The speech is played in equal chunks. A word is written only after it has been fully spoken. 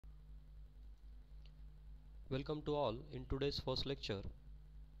Welcome to all in today's first lecture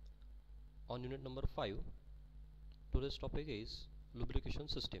on unit number 5. Today's topic is lubrication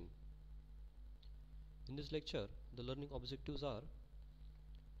system. In this lecture, the learning objectives are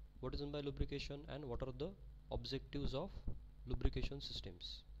what is meant by lubrication and what are the objectives of lubrication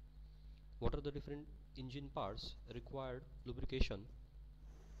systems. What are the different engine parts required lubrication?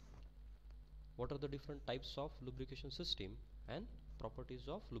 What are the different types of lubrication system and properties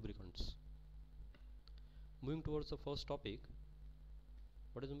of lubricants? Moving towards the first topic,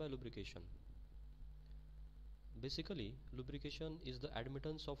 what is meant by lubrication? Basically, lubrication is the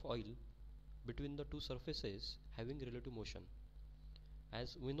admittance of oil between the two surfaces having relative motion.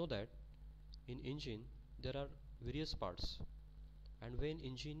 As we know that in engine there are various parts, and when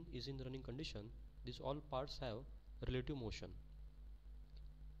engine is in running condition, these all parts have relative motion.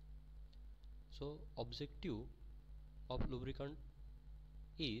 So objective of lubricant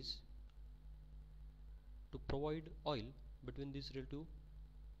is to provide oil between the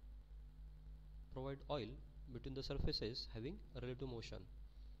surfaces having relative motion,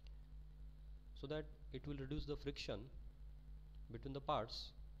 so that it will reduce the friction between the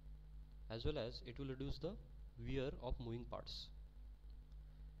parts as well as it will reduce the wear of moving parts.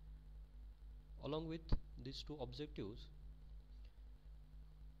 Along with these two objectives,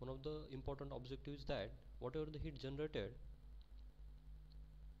 one of the important objectives is that whatever the heat generated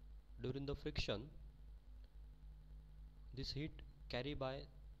during the friction, this heat carried by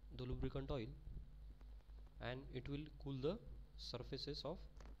the lubricant oil and it will cool the surfaces of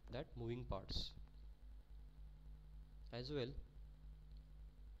that moving parts. As well,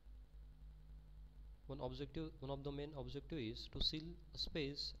 one of the main objective is to seal a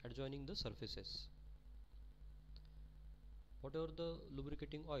space adjoining the surfaces. Whatever the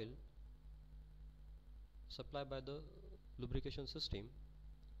lubricating oil supplied by the lubrication system,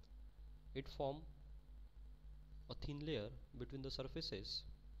 it forms a thin layer between the surfaces,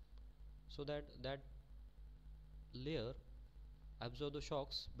 so that layer absorb the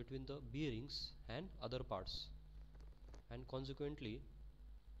shocks between the bearings and other parts, and consequently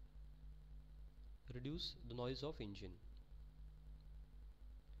reduce the noise of engine.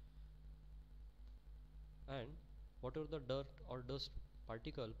 And whatever the dirt or dust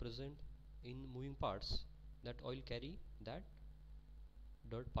particle present in moving parts, that oil carry that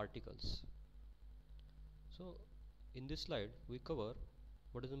dirt particles. So in this slide we cover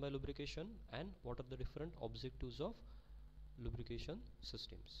what is meant by lubrication and what are the different objectives of lubrication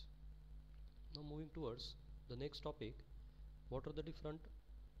systems. Now moving towards the next topic, what are the different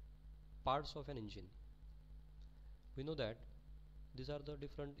parts of an engine? We know that these are the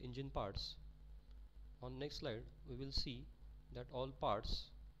different engine parts. On next slide we will see that all parts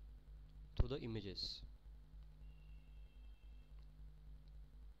through the images.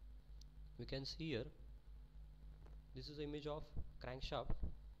 We can see here, this is the image of crankshaft.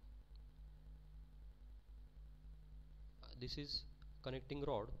 This is connecting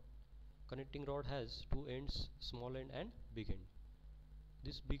rod. Connecting rod has two ends, small end and big end.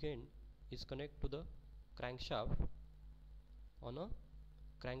 This big end is connected to the crankshaft on a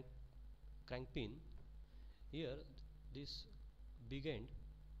crank pin. Here this big end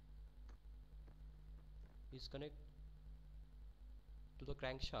is connected to the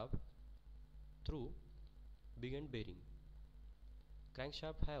crankshaft through big end bearing.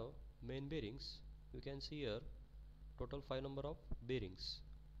 Crankshaft have main bearings. You can see here total 5 number of bearings: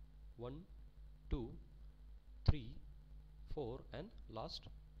 1, 2, 3, 4 and last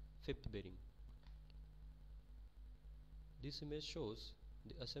 5th bearing. This image shows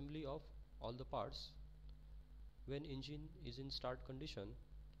the assembly of all the parts. When engine is in start condition,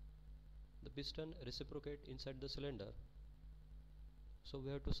 the piston reciprocate inside the cylinder, so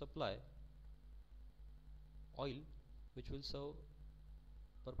we have to supply oil which will serve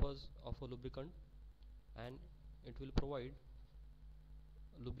purpose of a lubricant, and it will provide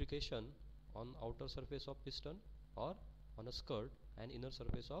lubrication on outer surface of piston or on a skirt and inner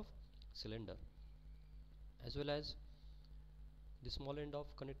surface of cylinder. As well as the small end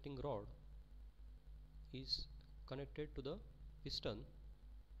of connecting rod is connected to the piston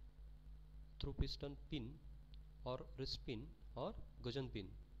through piston pin or wrist pin or gudgeon pin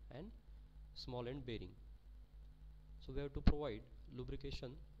and small end bearing. So we have to provide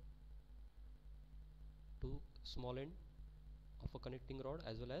lubrication to small end of a connecting rod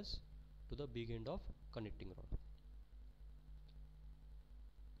as well as to the big end of connecting rod.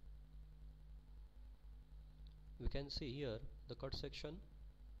 We can see here the cut section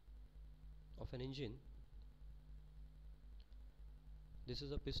of an engine. This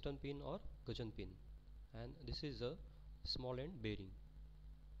is a piston pin or gudgeon pin, and this is a small end bearing.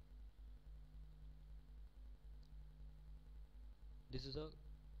 This is a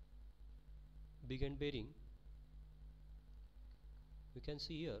big end bearing. We can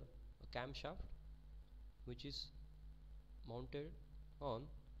see here a camshaft which is mounted on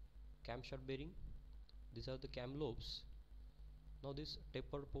camshaft bearing. These are the cam lobes. Now this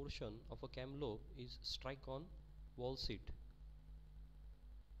tapered portion of a cam lobe is strike on wall seat.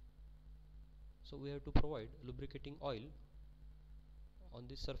 So we have to provide lubricating oil on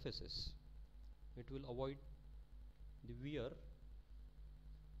these surfaces. It will avoid the wear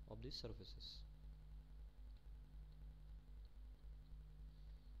of these surfaces.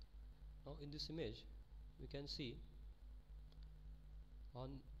 Now in this image we can see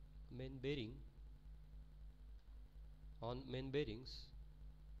on main bearings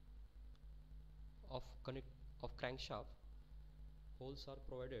of crankshaft, holes are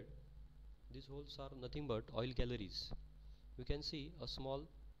provided. These holes are nothing but oil galleries. We can see a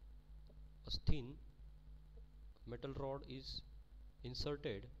thin metal rod is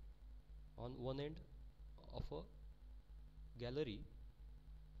inserted on one end of a gallery,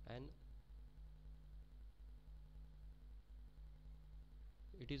 and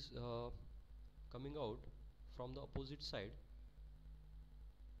it is coming out from the opposite side.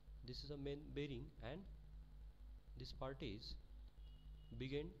 This is a main bearing, and this part is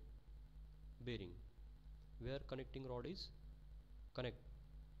big end bearing, where connecting rod is connect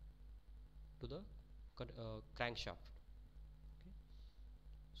to the crankshaft. Okay.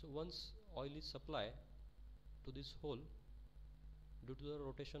 So once oil is supplied to this hole, due to the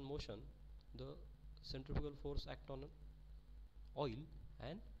rotation motion, the centrifugal force act on oil,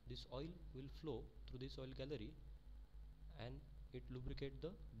 and this oil will flow through this oil gallery, and it lubricate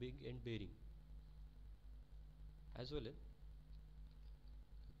the big end bearing. As well,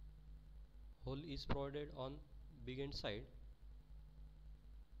 hole is provided on big end side,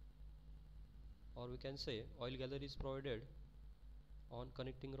 or we can say oil gallery is provided on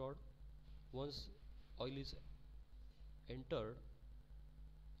connecting rod. Once oil is entered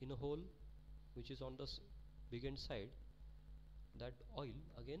in a hole which is on the big end side, that oil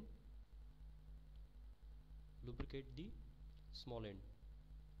again lubricate the small end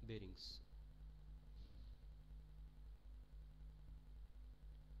bearings.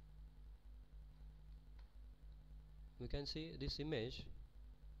 We can see this image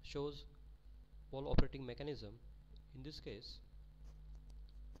shows valve operating mechanism. In this case,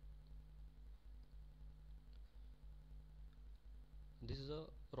 this is a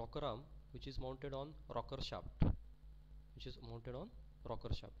rocker arm which is mounted on rocker shaft.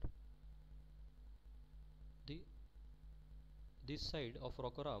 This side of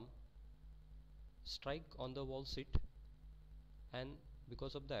rocker arm strike on the valve seat, and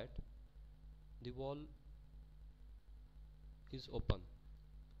because of that the valve is open.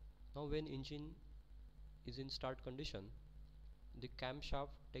 Now when engine is in start condition, the camshaft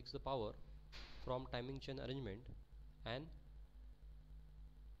takes the power from timing chain arrangement, and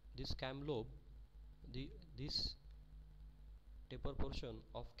this cam lobe, this taper portion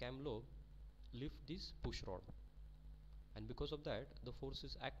of cam lobe lift this push rod, and because of that the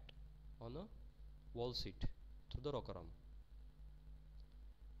forces act on a valve seat through the rocker arm.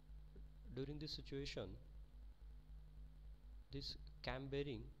 During this situation, this cam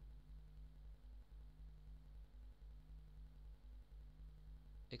bearing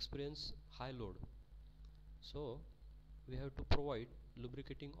experience high load, so we have to provide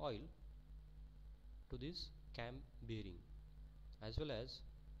lubricating oil to this cam bearing, as well as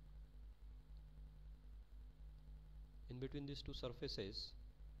in between these two surfaces,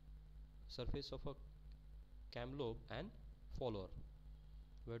 surface of a cam lobe and follower,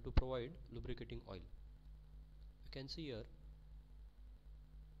 we have to provide lubricating oil. You can see here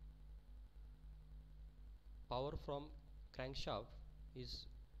power from crankshaft is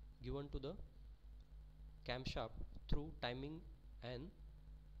given to the camshaft through timing and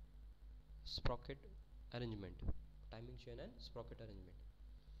sprocket arrangement, timing chain and sprocket arrangement.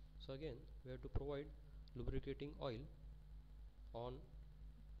 So again we have to provide lubricating oil on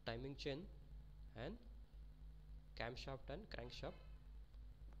timing chain and camshaft and crankshaft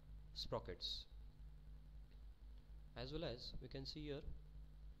sprockets. As well as we can see here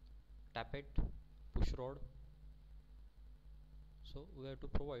tappet, push rod. So we have to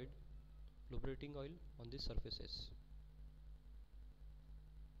provide lubricating oil on these surfaces.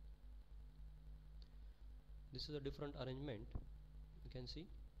 This is a different arrangement. You can see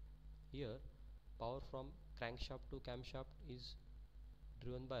here power from crankshaft to camshaft is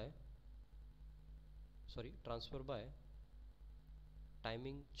transferred by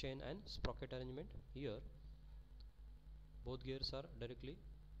timing chain and sprocket arrangement. Here both gears are directly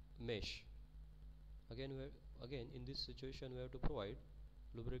mesh. Again again in this situation we have to provide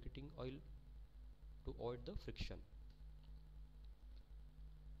lubricating oil to avoid the friction.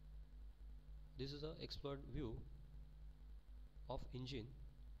 This is a explored view of engine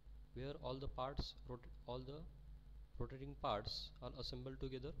where all the rotating parts are assembled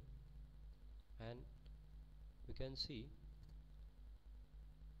together, and we can see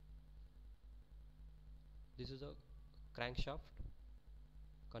this is a crankshaft,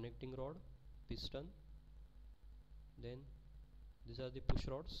 connecting rod, piston, then these are the push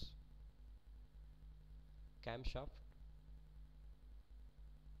rods, camshaft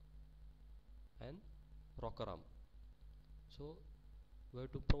and rocker arm. So we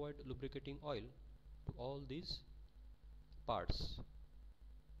have to provide lubricating oil to all these parts.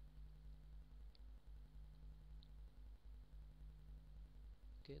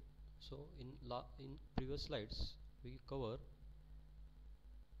 Okay, so in previous slides we cover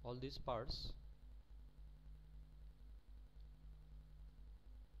all these parts.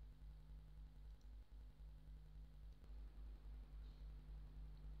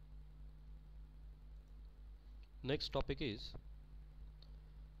 Next topic is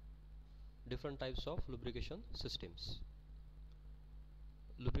different types of lubrication systems.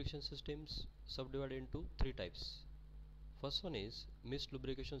 Lubrication systems subdivided into three types. First one is mist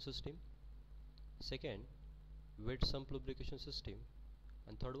lubrication system, second wet sump lubrication system,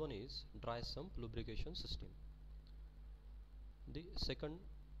 and third one is dry sump lubrication system. The second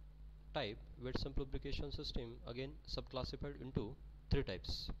type, wet sump lubrication system, again subclassified into three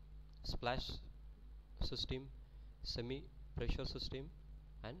types: splash system, semi pressure system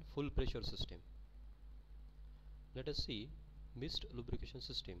and full pressure system. Let us see mist lubrication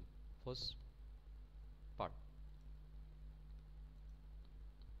system. First part,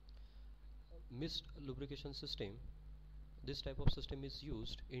 mist lubrication system. This type of system is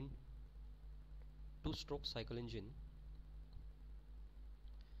used in two-stroke cycle engine.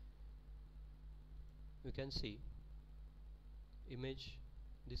 We can see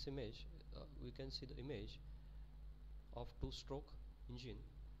this image, we can see the image of two-stroke engine.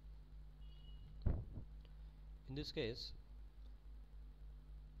 In this case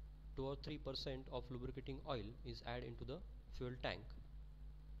 2 or 3% of lubricating oil is added into the fuel tank.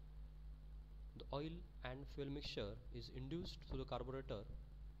 The oil and fuel mixture is induced through the carburetor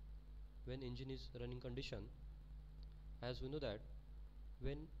when engine is running condition. As we know that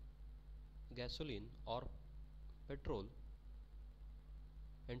when gasoline or petrol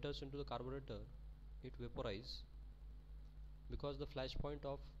enters into the carburetor, it vaporizes because the flash point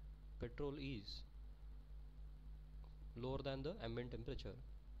of petrol is lower than the ambient temperature.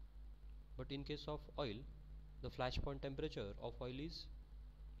 But in case of oil, the flash point temperature of oil is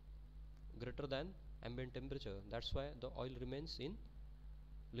greater than ambient temperature. That's why the oil remains in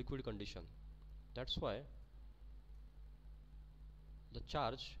liquid condition. That's why the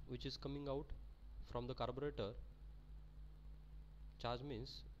charge which is coming out from the carburetor, charge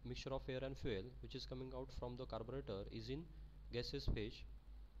means mixture of air and fuel, which is coming out from the carburetor is in gaseous phase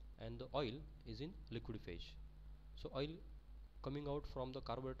and the oil is in liquid phase. So oil coming out from the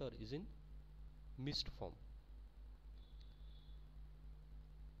carburetor is in mist form,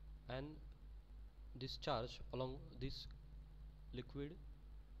 and this charge along this liquid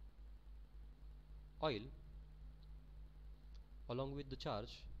oil along with the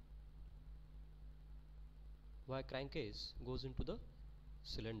charge via crankcase goes into the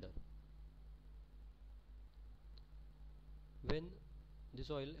cylinder. When this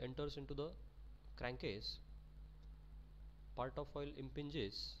oil enters into the crankcase, part of oil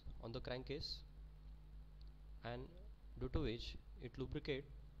impinges on the crankcase, and due to which it lubricates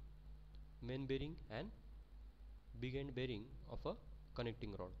main bearing and big end bearing of a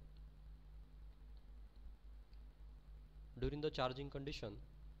connecting rod. During the charging condition,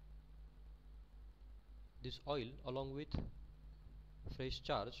 this oil along with fresh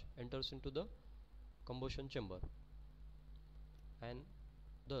charge enters into the combustion chamber, and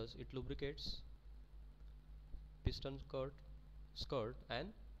thus it lubricates piston skirt and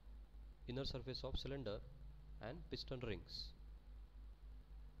inner surface of cylinder and piston rings.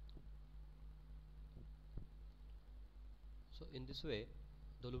 So in this way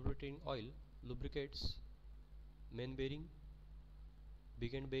the lubricating oil lubricates main bearing,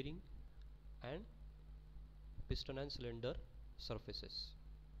 big end bearing and piston and cylinder surfaces.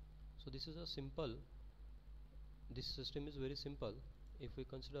 So this system is very simple. If we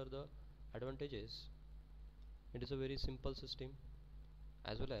consider the advantages, it is a very simple system,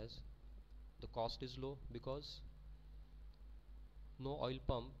 as well as the cost is low because no oil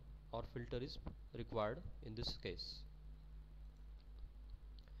pump or filter is required in this case.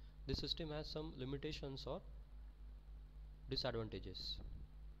 This system has some limitations or disadvantages.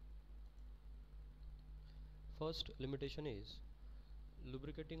 First limitation is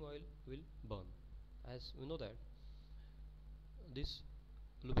lubricating oil will burn. As we know that this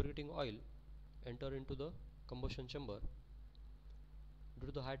lubricating oil enter into the combustion chamber. Due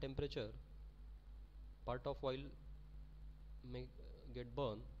to the high temperature, part of oil may get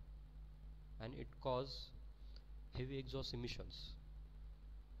burned and it cause heavy exhaust emissions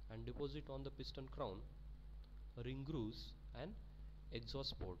and deposit on the piston crown, ring grooves and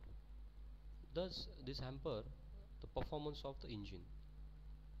exhaust port. Thus this hamper the performance of the engine.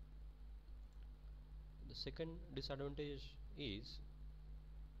 The second disadvantage is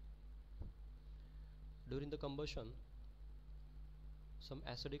during the combustion some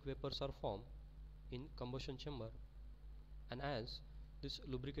acidic vapors are formed in combustion chamber, and as this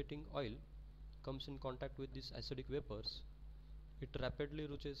lubricating oil comes in contact with these acidic vapors, it rapidly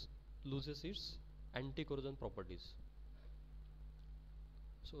loses its anti-corrosion properties,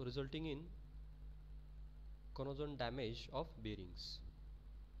 so resulting in corrosion damage of bearings.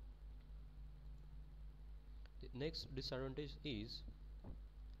 The next disadvantage is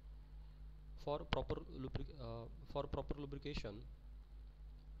for proper lubrication,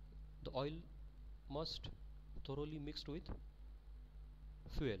 the oil must thoroughly mixed with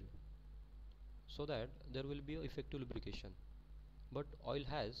fuel so that there will be effective lubrication, but oil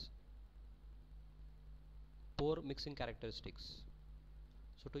has poor mixing characteristics.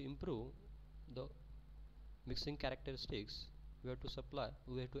 So to improve the mixing characteristics, we have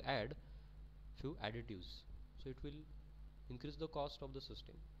to add few additives, so it will increase the cost of the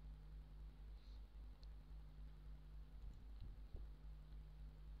system.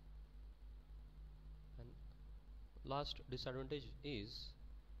 And last disadvantage is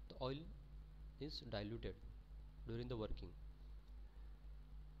the oil is diluted during the working.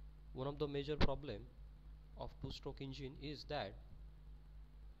 One of the major problem of two-stroke engine is that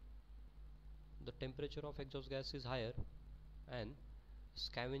the temperature of exhaust gas is higher and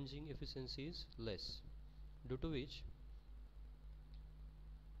scavenging efficiency is less, due to which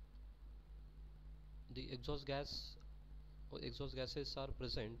the exhaust gases are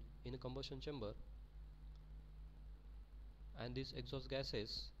present in a combustion chamber, and these exhaust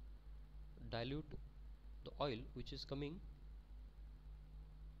gases dilute the oil which is coming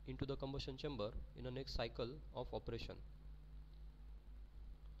into the combustion chamber in the next cycle of operation.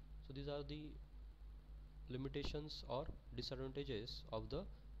 So these are the limitations or disadvantages of the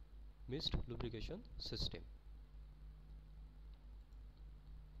mixed lubrication system.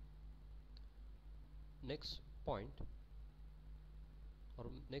 Next point or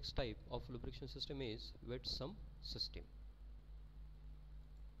next type of lubrication system is wet sump system.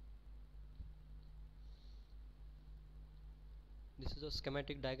 This is a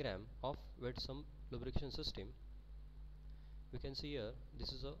schematic diagram of wet sump lubrication system. We can see here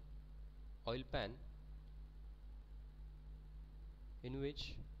this is a oil pan in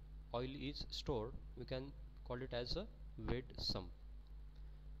which oil is stored. We can call it as a wet sump.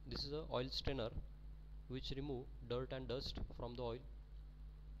 This is a oil strainer which remove dirt and dust from the oil.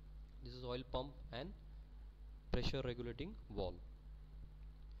 This is oil pump and pressure regulating valve.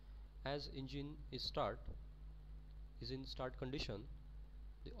 As engine is in start condition,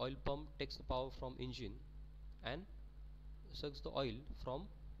 the oil pump takes the power from engine and sucks the oil from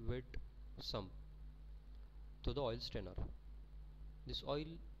wet sump to the oil strainer. This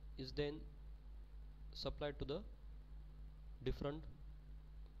oil is then supplied to the different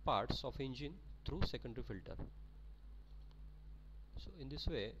parts of engine through secondary filter. So in this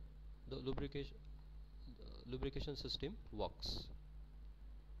way the lubrication system works.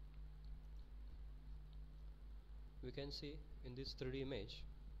 We can see in this 3D image,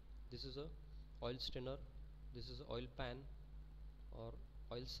 this is a oil strainer, this is oil pan or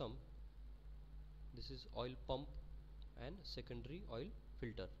oil sump, this is oil pump and secondary oil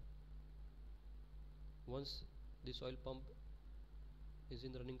filter. Once this oil pump is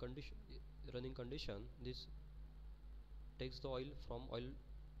in running condition, this takes the oil from oil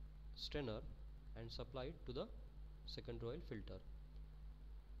strainer and supply it to the secondary oil filter.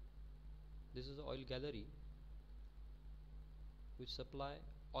 This is the oil gallery which supply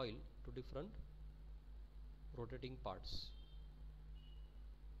oil to different rotating parts.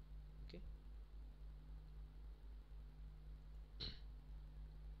 Okay.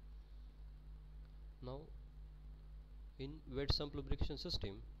 Now in wet sump lubrication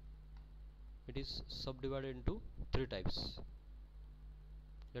system, it is subdivided into three types.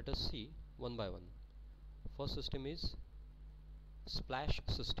 Let us see one by one. First system is splash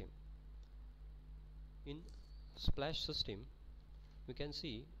system. In splash system, we can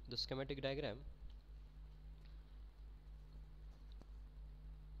see the schematic diagram.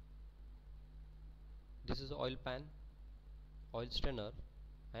 This is the oil pan, oil strainer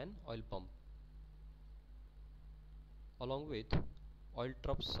and oil pump. Along with oil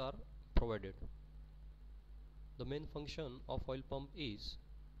troughs are provided. The main function of oil pump is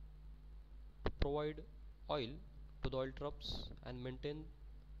to provide oil to the oil troughs and maintain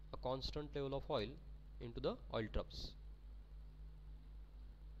a constant level of oil into the oil troughs.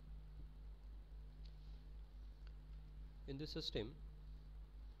 In this system,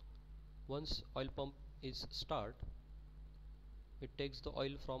 once oil pump is start, it takes the oil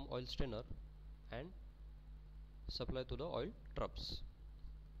from oil strainer and supply to the oil troughs.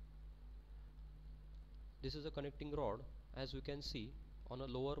 This is a connecting rod, as we can see on a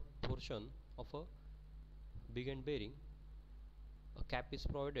lower portion of a big end bearing. A cap is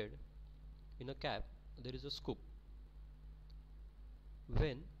provided. In a cap there is a scoop.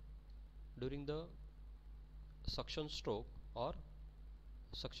 When during the suction stroke or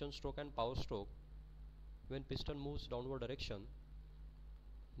suction stroke and power stroke, when piston moves downward direction,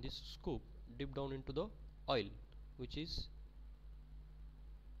 this scoop dip down into the oil which is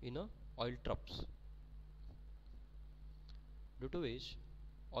in a oil troughs, due to which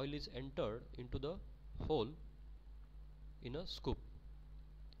oil is entered into the hole in a scoop.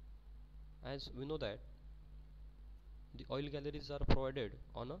 As we know that the oil galleries are provided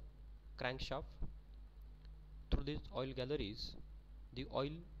on a crankshaft. Through these oil galleries, the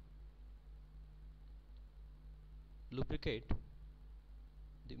oil lubricate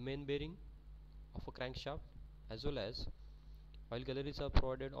the main bearing of a crankshaft, as well as oil galleries are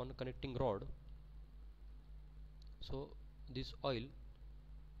provided on a connecting rod. So this oil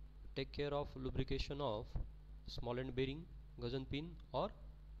take care of lubrication of small end bearing, gudgeon pin or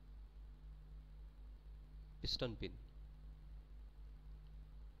piston pin.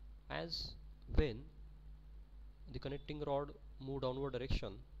 As when the connecting rod move downward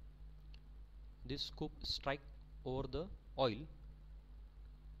direction, this scoop strike over the oil,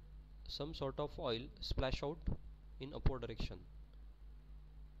 some sort of oil splash out in upward direction.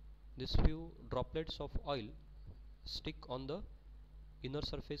 These few droplets of oil stick on the inner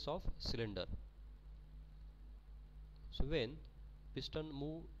surface of cylinder. So when piston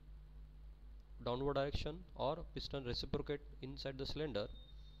move downward direction or piston reciprocate inside the cylinder,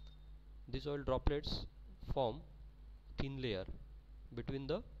 these oil droplets form thin layer between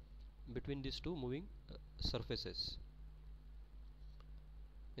these two moving surfaces.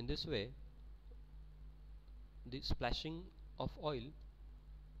 In this way, the splashing of oil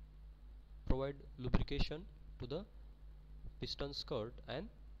provide lubrication to the piston skirt and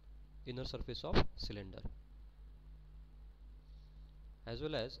inner surface of cylinder, as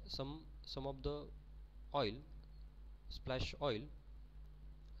well as some of the oil splash oil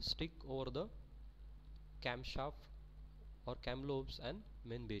stick over the camshaft or cam lobes and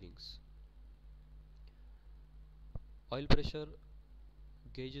main bearings. Oil pressure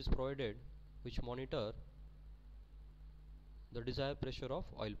gauge is provided which monitor the desired pressure of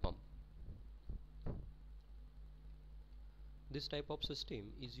oil pump. This type of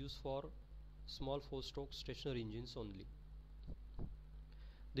system is used for small 4-stroke stationary engines only.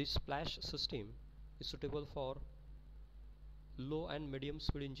 This splash system is suitable for low and medium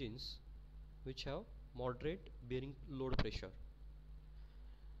speed engines which have moderate bearing load pressure.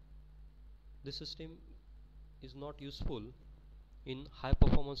 This system is not useful in high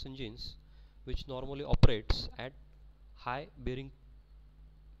performance engines which normally operates at high bearing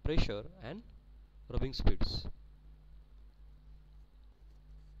pressure and rubbing speeds.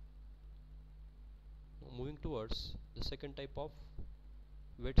 Moving towards the second type of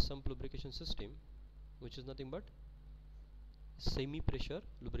wet sump lubrication system, which is nothing but semi pressure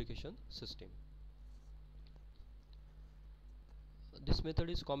lubrication system. This method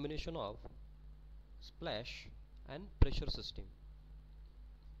is combination of splash and pressure system.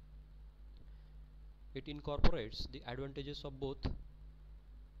 It incorporates the advantages of both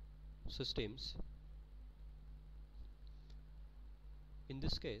systems. In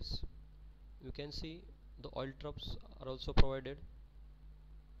this case, you can see the oil troughs are also provided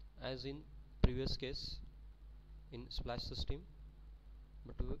as in previous case in splash system,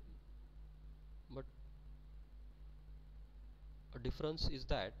 but a difference is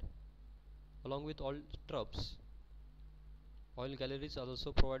that along with oil troughs, oil galleries are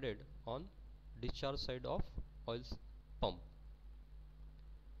also provided on discharge side of oil pump.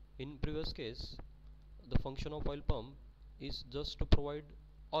 In previous case, the function of oil pump is just to provide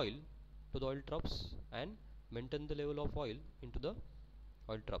oil to the oil troughs and maintain the level of oil into the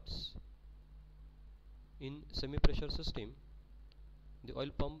oil troughs. In semi pressure system, the oil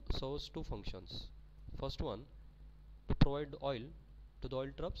pump serves two functions. First one, to provide oil to the oil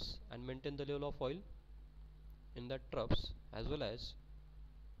troughs and maintain the level of oil in that troughs, as well as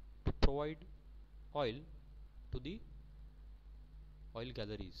to provide oil to the oil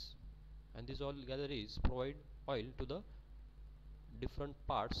galleries, and these oil galleries provide oil to the different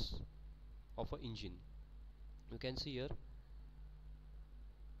parts of a engine. You can see here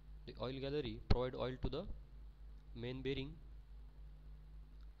the oil gallery provide oil to the main bearing,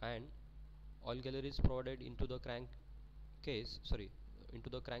 and oil gallery is provided into the into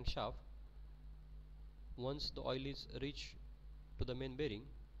the crankshaft. Once the oil is reached to the main bearing,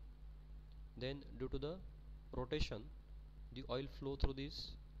 then due to the rotation the oil flow through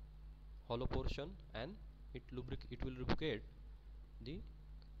this hollow portion, and it will lubricate the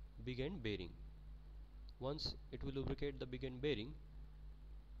big end bearing. Once it will lubricate the big end bearing,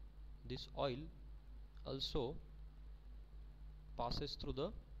 this oil also passes through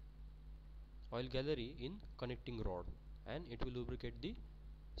the oil gallery in connecting rod, and it will lubricate the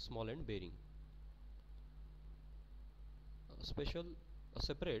small end bearing. A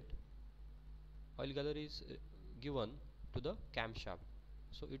separate oil gallery is given to the camshaft,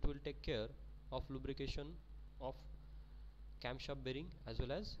 so it will take care of lubrication of camshaft bearing as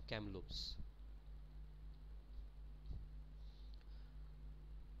well as cam loops.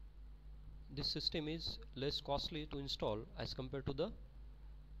 This system is less costly to install as compared to the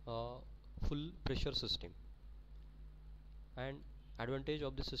full pressure system, and advantage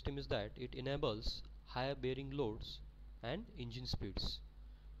of this system is that it enables higher bearing loads and engine speeds,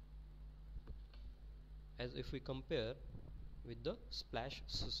 as if we compare with the splash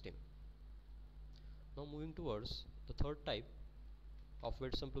system. Now moving towards the third type of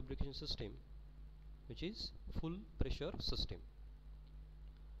wet sump lubrication system, which is full pressure system.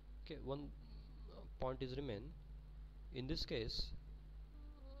 Okay, one point is remain. In this case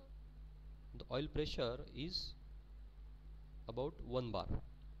the oil pressure is about 1 bar.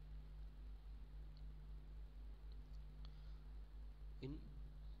 In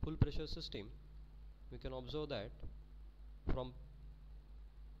full pressure system we can observe that from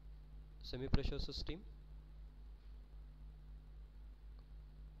semi pressure system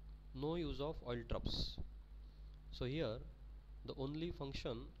no use of oil troughs. So here the only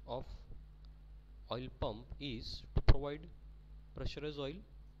function of oil pump is to provide pressurized oil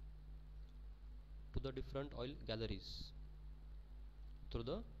to the different oil galleries through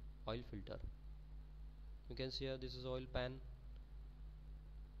the oil filter. You can see here this is oil pan.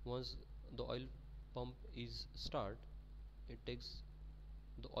 Once the oil pump is start, it takes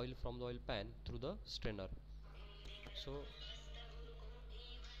the oil from the oil pan through the strainer. So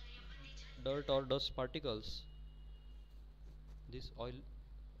dirt or dust particles,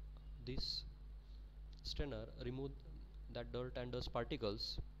 this strainer remove that dirt and dust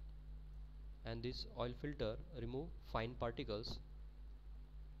particles, and this oil filter remove fine particles.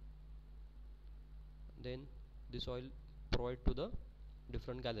 Then this oil provide to the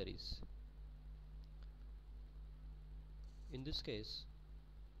different galleries. In this case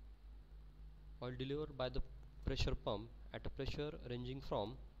oil delivered by the pressure pump at a pressure ranging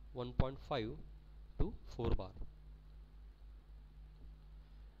from 1.5 to 4 bar.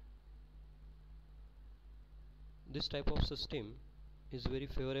 This type of system is very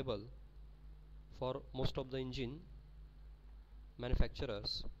favorable for most of the engine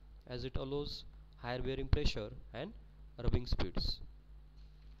manufacturers, as it allows higher bearing pressure and rubbing speeds.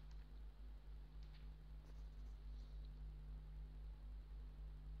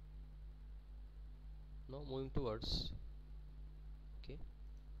 Now moving towards, okay,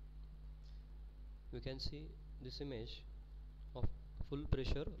 we can see this image of full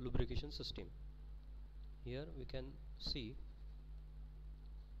pressure lubrication system. Here we can see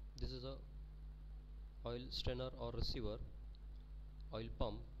this is a oil strainer or receiver, oil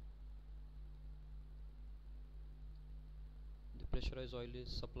pump. The pressurized oil is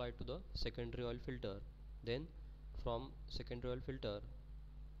supplied to the secondary oil filter. Then from secondary oil filter,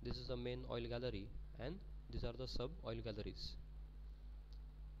 this is the main oil gallery, and these are the sub oil galleries.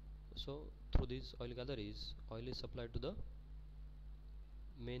 So through these oil galleries, oil is supplied to the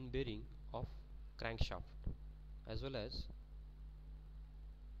main bearing of crankshaft, as well as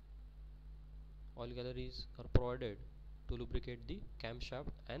oil galleries are provided to lubricate the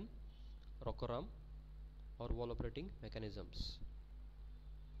camshaft and rocker arm or valve operating mechanisms.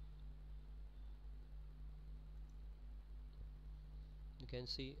 You can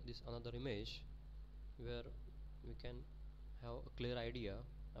see this another image where we can have a clear idea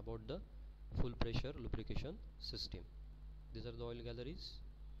about the full pressure lubrication system. These are the oil galleries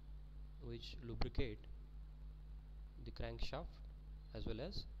which lubricate the crankshaft as well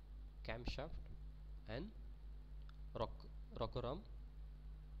as camshaft and rocker arm.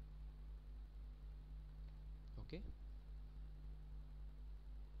 Okay.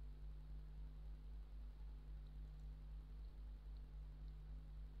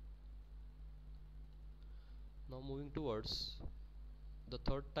 Now moving towards the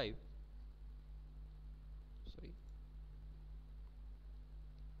third type, sorry,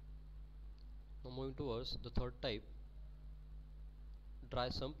 now moving towards the third type, dry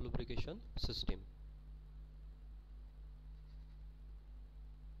sump lubrication system.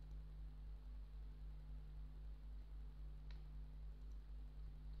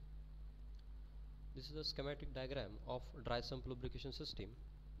 This is a schematic diagram of dry sump lubrication system.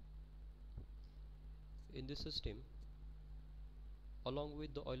 In this system, along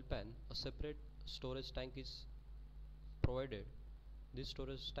with the oil pan, a separate storage tank is provided. This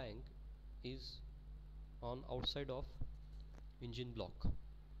storage tank is on outside of engine block,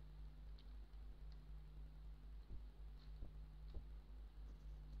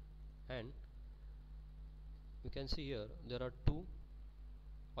 and you can see here there are two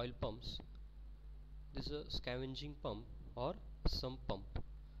oil pumps. This is a scavenging pump or sump pump.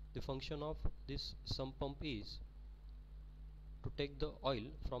 The function of this sump pump is to take the oil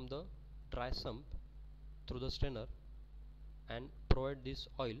from the dry sump through the strainer and provide this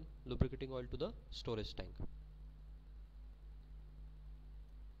oil, lubricating oil, to the storage tank.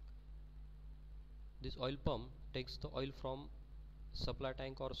 This oil pump takes the oil from supply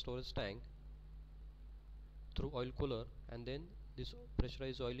tank or storage tank through oil cooler, and then this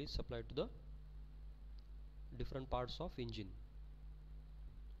pressurized oil is supplied to the different parts of engine.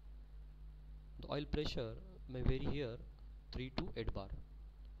 The oil pressure may vary here 3 to 8 bar.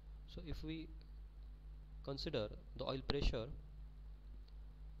 So if we consider the oil pressure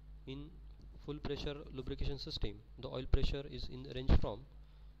in full pressure lubrication system, the oil pressure is in range from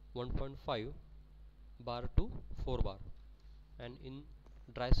 1.5 bar to 4 bar, and in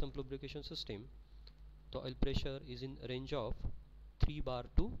dry sump lubrication system the oil pressure is in range of 3 bar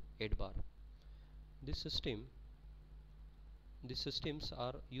to 8 bar. These systems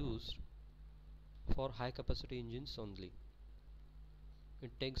are used for high capacity engines only.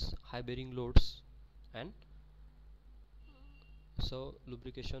 It takes high bearing loads and serve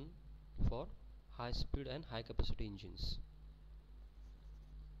lubrication for high speed and high capacity engines.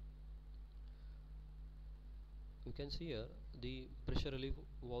 You can see here the pressure relief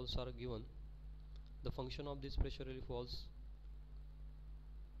valves are given. The function of these pressure relief valves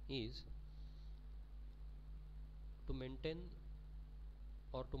is to maintain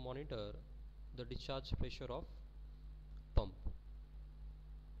or to monitor the discharge pressure of pump.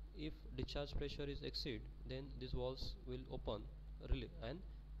 If discharge pressure is exceed, then these valves will open and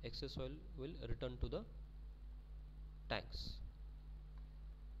excess oil will return to the tanks.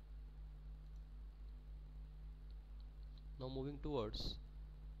 Now moving towards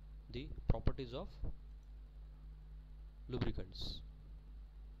the properties of lubricants.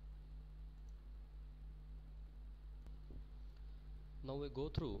 Now we go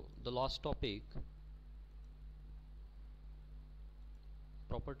through the last topic,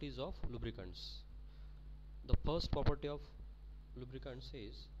 properties of lubricants. The first property of lubricants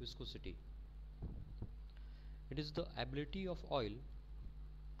is viscosity. It is the ability of oil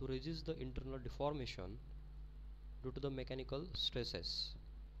to resist the internal deformation due to the mechanical stresses,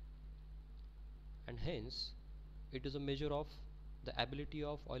 and hence it is a measure of the ability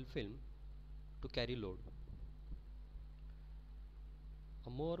of oil film to carry load. A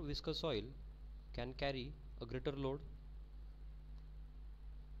more viscous oil can carry a greater load.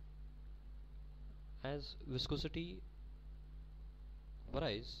 As viscosity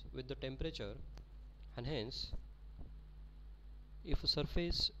varies with the temperature, and hence if a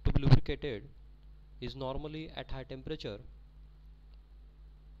surface to be lubricated is normally at high temperature,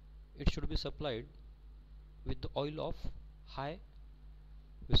 it should be supplied with the oil of high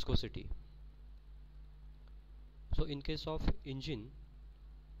viscosity. So in case of engine,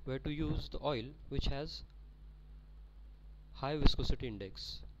 we have to use the oil which has high viscosity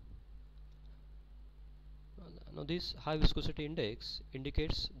index. Now this high viscosity index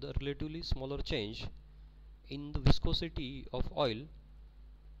indicates the relatively smaller change in the viscosity of oil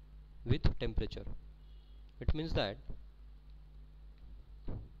with temperature. It means that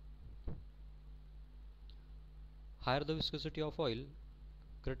higher the viscosity of oil,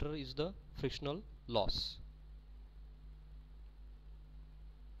 greater is the frictional loss.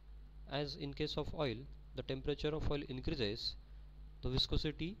 As in case of oil, the temperature of oil increases, the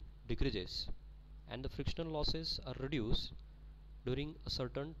viscosity decreases, and the frictional losses are reduced during a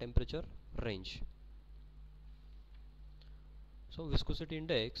certain temperature range. So viscosity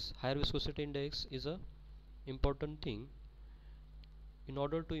index, higher viscosity index is a important thing. In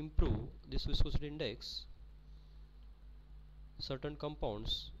order to improve this viscosity index, certain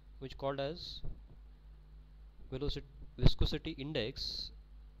compounds which called as viscosity index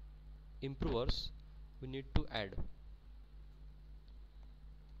improvers we need to add.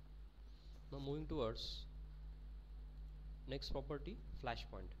 Now moving towards next property, flash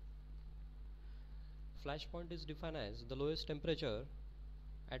point. Flash point is defined as the lowest temperature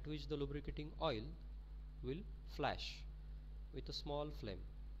at which the lubricating oil will flash with a small flame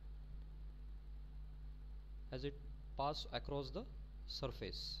as it passes across the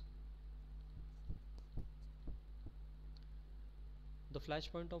surface. The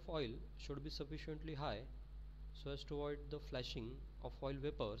flash point of oil should be sufficiently high so as to avoid the flashing of oil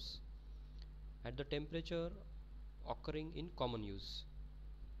vapors at the temperature occurring in common use.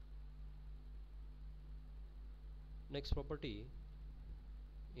 Next property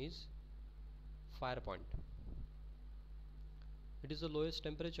is fire point. It is the lowest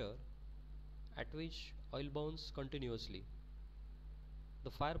temperature at which oil burns continuously.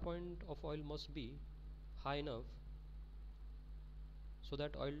 The fire point of oil must be high enough so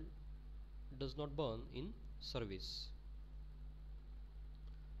that oil does not burn in service.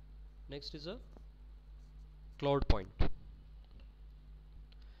 Next is a cloud point.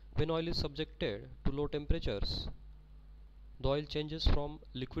 When oil is subjected to low temperatures, the oil changes from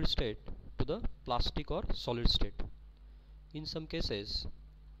liquid state to the plastic or solid state. In some cases,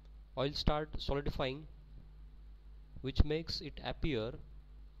 oil starts solidifying, which makes it appear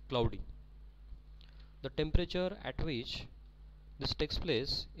cloudy. The temperature at which this takes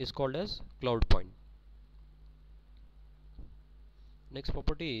place is called as cloud point. Next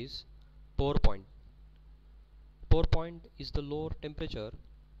property is pour point. Pour point is the lower temperature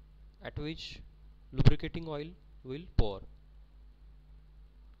at which lubricating oil will pour.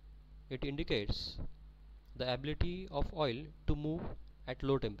 It indicates the ability of oil to move at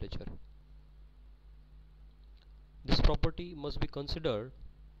low temperature. This property must be considered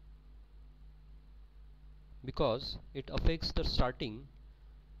because it affects the starting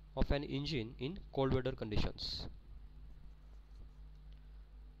of an engine in cold weather conditions.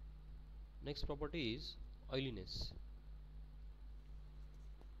 Next property is oiliness.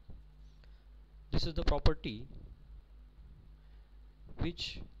 This is the property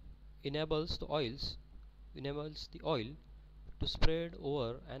which enables the oil to spread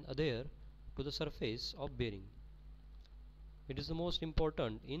over and adhere to the surface of bearing. It is the most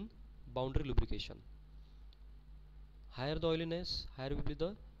important in boundary lubrication. Higher the oiliness, higher will be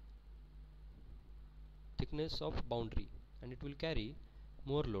the thickness of boundary and it will carry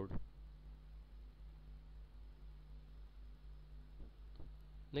more load.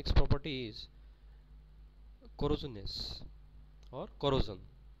 Next property is corrosiveness or corrosion.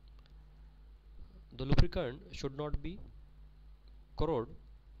 The lubricant should not be corrode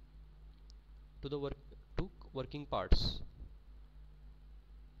to the working parts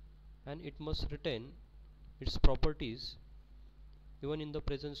and it must retain its properties even in the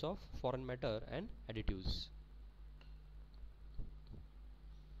presence of foreign matter and additives.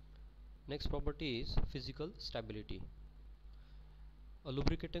 Next property is physical stability. A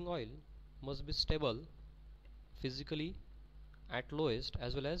lubricating oil must be stable physically at lowest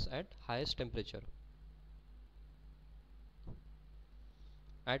as well as at highest temperature.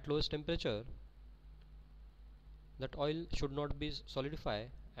 At lowest temperature, that oil should not be solidify,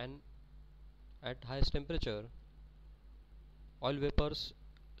 and at highest temperature oil vapors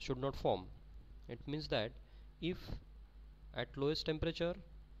should not form. It means that if at lowest temperature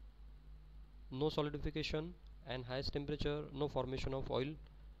no solidification and highest temperature no formation of oil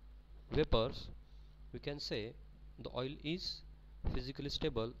vapors, we can say the oil is physically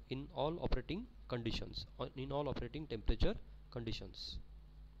stable in all operating conditions, in all operating temperature conditions.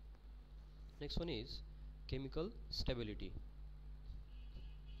 Next one is chemical stability.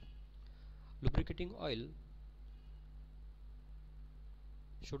 Lubricating oil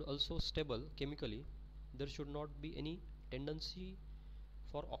should also stable chemically. There should not be any tendency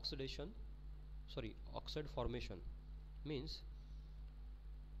for oxide formation. Means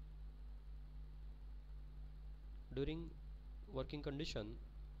during working condition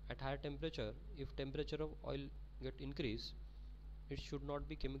at higher temperature, if temperature of oil get increased, it should not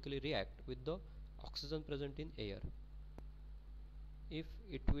be chemically react with the oxygen present in air. If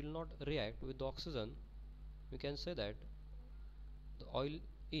it will not react with the oxygen, we can say that the oil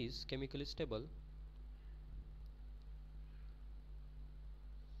is chemically stable.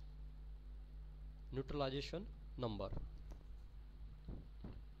 Neutralization number.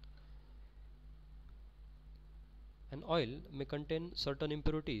 An oil may contain certain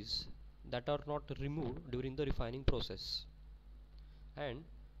impurities that are not removed during the refining process, and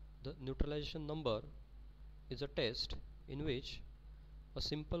the neutralization number is a test in which a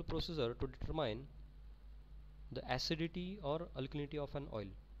simple procedure to determine the acidity or alkalinity of an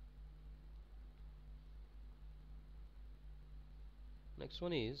oil. Next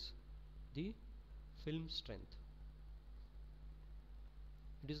one is the film strength.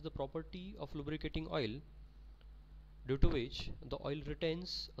 It is the property of lubricating oil due to which the oil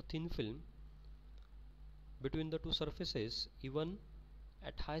retains a thin film between the two surfaces even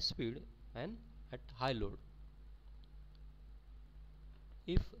at high speed and at high load.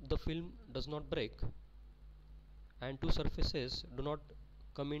 If the film does not break and two surfaces do not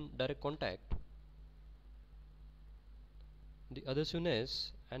come in direct contact, the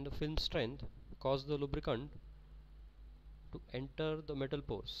adhesiveness and the film strength cause the lubricant to enter the metal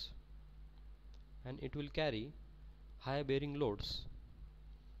pores, and it will carry high bearing loads.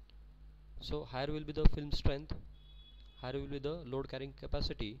 So higher will be the film strength, higher will be the load carrying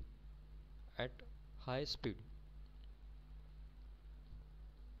capacity at high speed.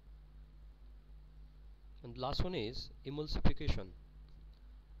 And the last one is emulsification.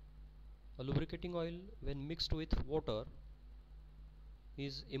 A lubricating oil when mixed with water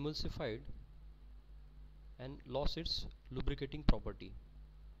is emulsified and lost its lubricating property.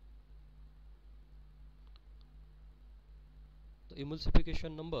 The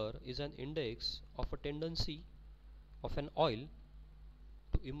emulsification number is an index of a tendency of an oil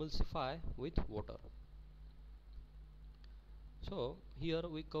to emulsify with water. So here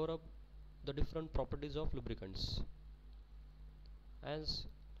we cover up the different properties of lubricants. As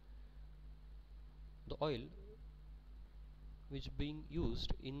the oil which being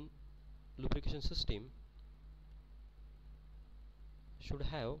used in lubrication system should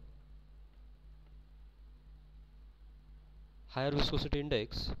have higher viscosity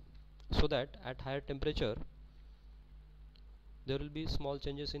index, so that at higher temperature there will be small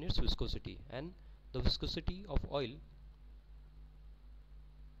changes in its viscosity, and the viscosity of oil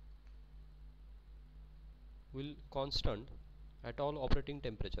will constant at all operating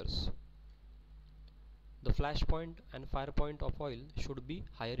temperatures. The flash point and fire point of oil should be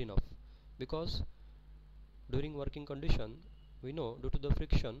higher enough, because during working condition we know due to the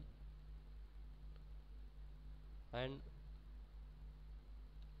friction and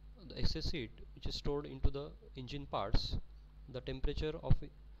the excess heat which is stored into the engine parts, the temperature of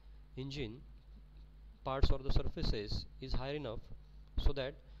engine parts or the surfaces is high enough so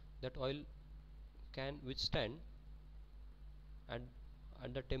that that oil can withstand at,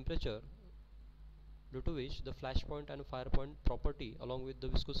 at the temperature, due to which the flash point and fire point property along with the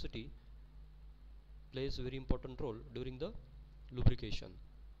viscosity plays a very important role during the lubrication.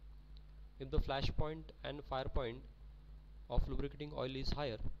 If the flash point and fire point of lubricating oil is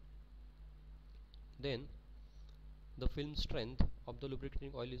higher, then the film strength of the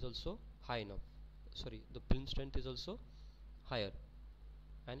lubricating oil is also high enough. The film strength is also higher,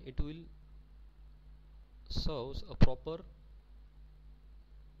 and it will serves a proper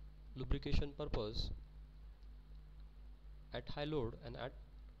lubrication purpose at high load and at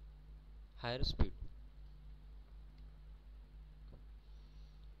higher speed.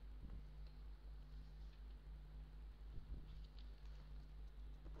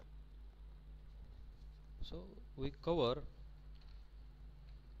 So we cover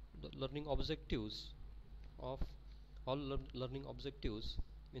the learning objectives of all learning objectives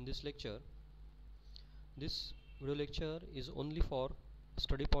in this lecture. This video lecture is only for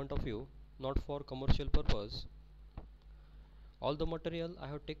study point of view, not for commercial purpose. All the material I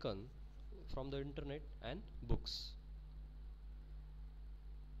have taken from the internet and books.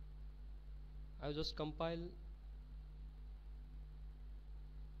 I have just compiled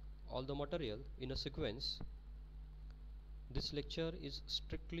all the material in a sequence. This lecture is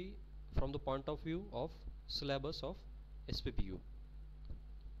strictly from the point of view of syllabus of SPPU.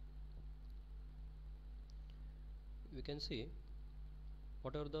 We can see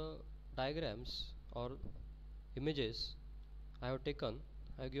what are the diagrams or images I have taken.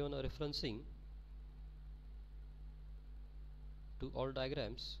 I have given a referencing to all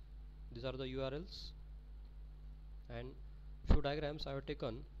diagrams. These are the URLs, and few diagrams I have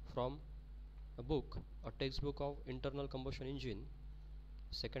taken from a book, a textbook of internal combustion engine,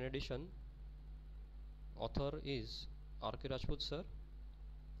 second edition. Author is R.K. Rajput sir,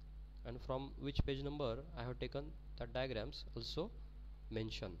 and from which page number I have taken that diagrams also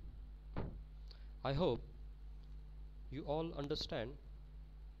mention. I hope you all understand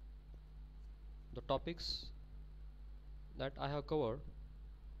the topics that I have covered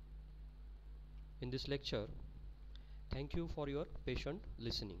in this lecture. Thank you for your patient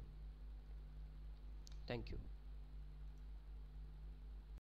listening. Thank you.